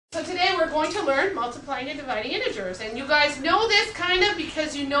So today we're going to learn multiplying and dividing integers. And you guys know this kind of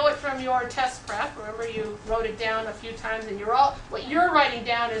because you know it from your test prep. Remember you wrote it down a few times and what you're writing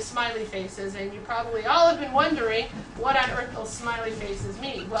down is smiley faces. And you probably all have been wondering what on earth those smiley faces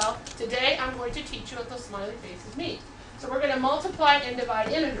mean. Well, today I'm going to teach you what those smiley faces mean. So we're going to multiply and divide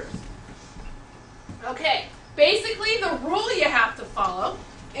integers. Okay, basically the rule you have to follow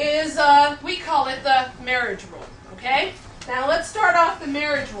is, we call it the marriage rule. Okay? Now let's start off the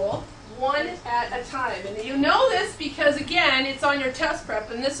marriage rule one at a time. And you know this because, again, it's on your test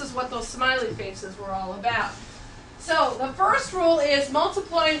prep, and this is what those smiley faces were all about. So the first rule is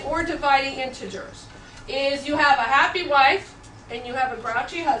multiplying or dividing integers. Is you have a happy wife and you have a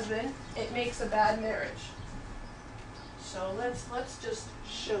grouchy husband, it makes a bad marriage. So let's just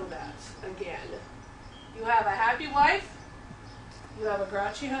show that again. You have a happy wife, you have a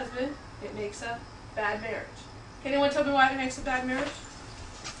grouchy husband, it makes a bad marriage. Can anyone tell me why it makes a bad marriage?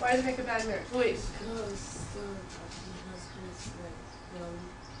 Why does it make a bad marriage? Louise?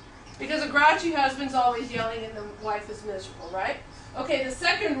 Because a grouchy husband's always yelling and the wife is miserable, right? Okay, the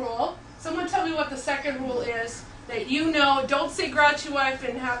second rule, someone tell me what the second rule is that you know. Don't say grouchy wife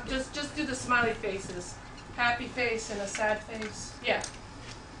and just do the smiley faces. Happy face and a sad face. Yeah.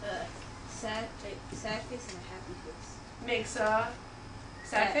 Sad face and a happy face. Makes a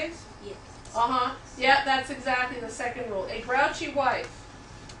sad face? Yes. Uh-huh. Yeah, that's exactly the second rule. A grouchy wife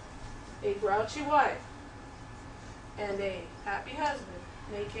and a happy husband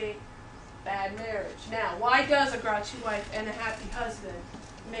make a bad marriage. Now, why does a grouchy wife and a happy husband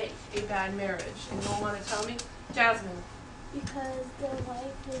make a bad marriage? Anyone want to tell me? Jasmine. Because the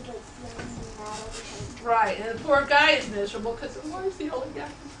wife is like smelling and mad all the time. Right, and the poor guy is miserable because his wife's yelling at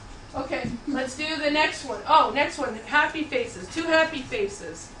him. Okay, let's do the next one. Oh, next one, happy faces. Two happy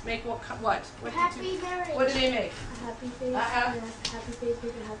faces make what? Happy marriage. What do they make? A happy face and a happy face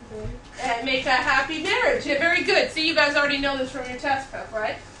make a happy marriage. And make a happy marriage. Yeah, very good. See, you guys already know this from your test prep,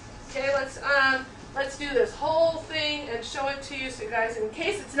 right? Okay, let's do this whole thing and show it to you so you guys, in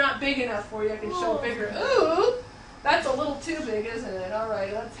case it's not big enough for you, I can show it bigger. Ooh, that's a little too big, isn't it? All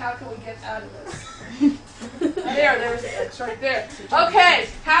right, how can we get out of this? There's the X right there. Okay,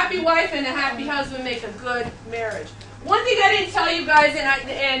 happy wife and a happy husband make a good marriage. One thing I didn't tell you guys,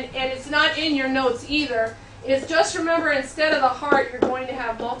 and it's not in your notes either, is just remember instead of the heart, you're going to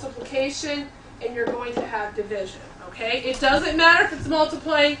have multiplication and you're going to have division. Okay? It doesn't matter if it's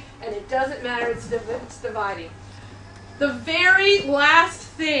multiplying, and it doesn't matter if it's dividing. The very last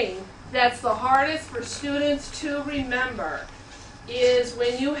thing that's the hardest for students to remember is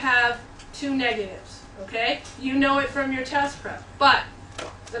when you have two negatives. Okay? You know it from your test prep. But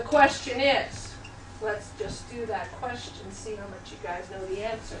the question is, let's just do that question, see how much you guys know the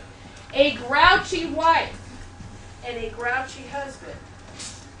answer. A grouchy wife and a grouchy husband,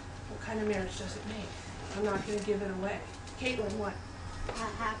 what kind of marriage does it make? I'm not going to give it away. Caitlin, what? A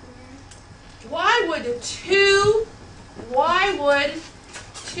happy marriage. Why would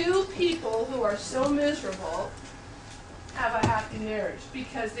two people who are so miserable have a happy marriage?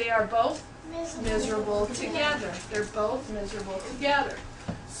 Because they are both miserable together. They're both miserable together.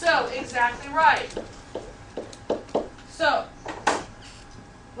 So, exactly right. So,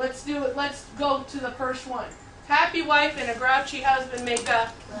 let's do it. Let's go to the first one. Happy wife and a grouchy husband make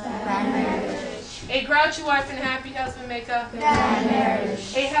a Bad marriage. A grouchy wife and a happy husband make a Bad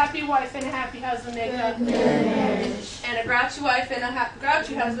marriage. A happy wife and a happy husband make a Good marriage. And a grouchy wife and a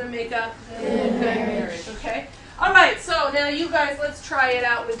grouchy husband make a Good marriage. Okay? Alright, so now you guys, let's try it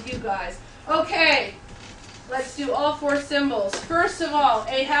out with you guys. Okay, let's do all four symbols. First of all,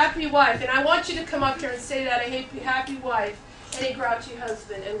 a happy wife. And I want you to come up here and say that, a happy wife and a grouchy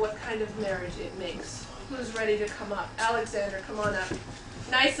husband, and what kind of marriage it makes. Who's ready to come up? Alexander, come on up.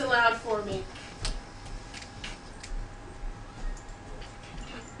 Nice and loud for me.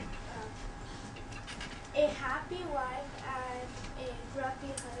 A happy wife and a grumpy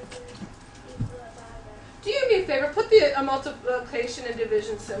husband equal a bad marriage. Do you do me a favor? Put the multiplication and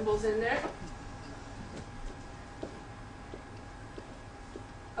division symbols in there.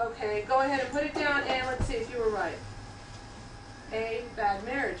 Okay, go ahead and put it down, and let's see if you were right. A bad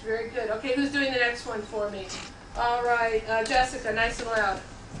marriage. Very good. Okay, who's doing the next one for me? All right, Jessica, nice and loud.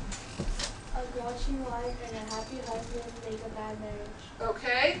 A grouchy wife and a happy husband make a bad marriage.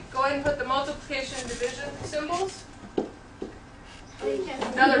 Okay, go ahead and put the multiplication and division symbols.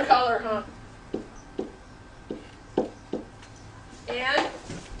 Another color, huh? And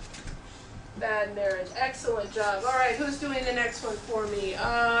bad marriage. Excellent job. All right, who's doing the next one for me?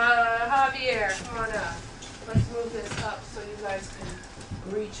 Javier, come on up. Let's move this up so you guys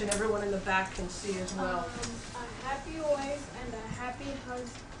can reach and everyone in the back can see as well. A happy wife and a happy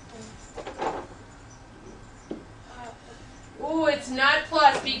Ooh, it's not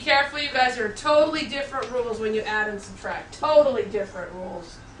plus. Be careful, you guys are totally different rules when you add and subtract. Totally different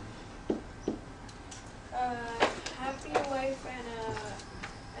rules. Happy wife and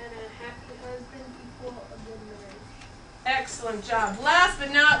a happy husband equal a good marriage. Excellent job. Last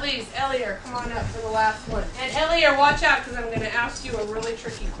but not least, Elier, come on up for the last one. And Elier, watch out because I'm going to ask you a really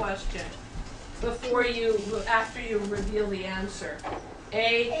tricky question after you reveal the answer.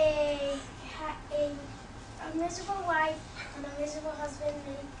 A miserable wife and a miserable husband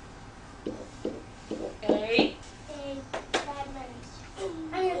A. Bad marriage.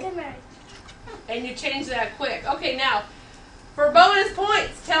 I mean a good marriage. And you change that quick. Okay, now, for bonus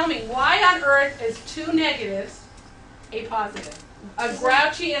points, tell me, why on earth is two negatives a positive? A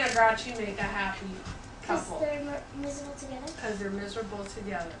grouchy and a grouchy make a happy couple. Because they're miserable together. Because they're miserable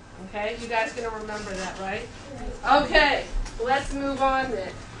together. Okay? You guys going to remember that, right? Okay, let's move on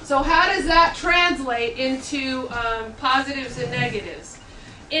then. So how does that translate into positives and negatives?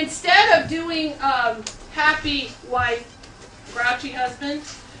 Instead of doing happy wife, grouchy husband,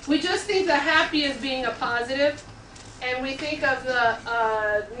 we just think the happy as being a positive, and we think of the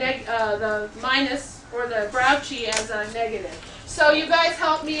minus or the grouchy as a negative. So you guys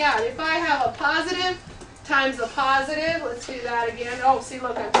help me out. If I have a positive times a positive, let's do that again. Oh, see,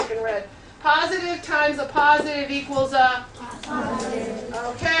 look, I'm picking red. Positive times a positive equals a positive.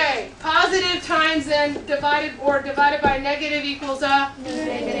 Okay. Positive times and divided by negative equals a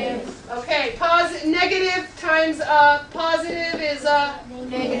Negative. Okay. Negative times a positive is a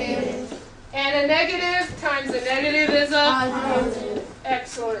Negative. and a negative times a negative is a Positive.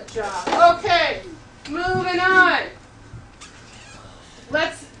 Excellent job. Okay. Moving on.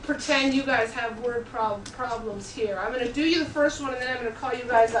 Let's pretend you guys have word problems here. I'm going to do you the first one and then I'm going to call you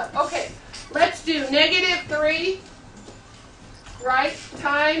guys up. Okay. Let's do -3, right,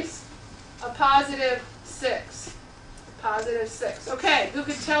 times a +6. +6. Okay, who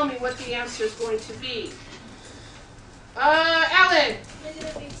could tell me what the answer is going to be? Ellen.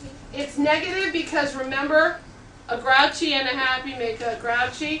 -18. It's negative because, remember, a grouchy and a happy make a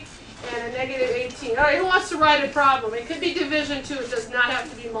grouchy, and a -18. All right, who wants to write a problem? It could be division, too. It does not have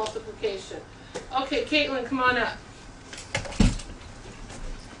to be multiplication. Okay, Caitlin, come on up.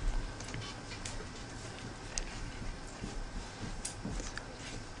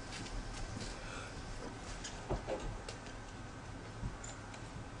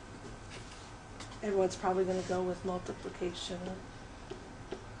 Everyone's probably going to go with multiplication.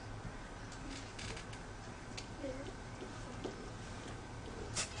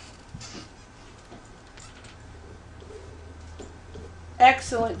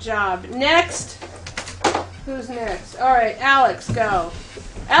 Excellent job. Next. Who's next? All right, Alex, go.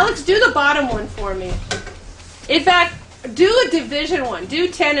 Alex, do the bottom one for me. In fact, do a division one. Do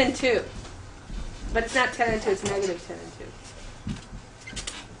 10 and 2. But it's not 10 and 2, it's -10 and 2.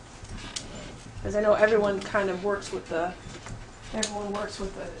 Because I know everyone kind of works with the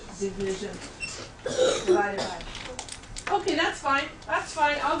division divided by. Okay, that's fine. That's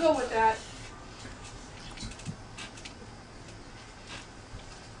fine. I'll go with that.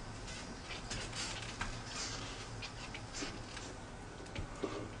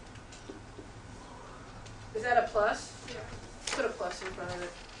 Is that a plus? Yeah. Put a plus in front of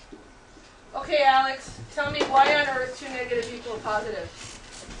it. Okay, Alex, tell me why on earth 2 negatives equal a positive?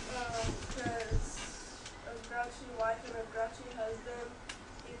 Because a grouchy wife and a grouchy husband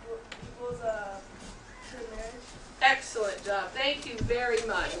equals a good marriage. Excellent job. Thank you very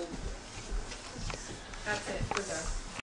much. That's it. We're done.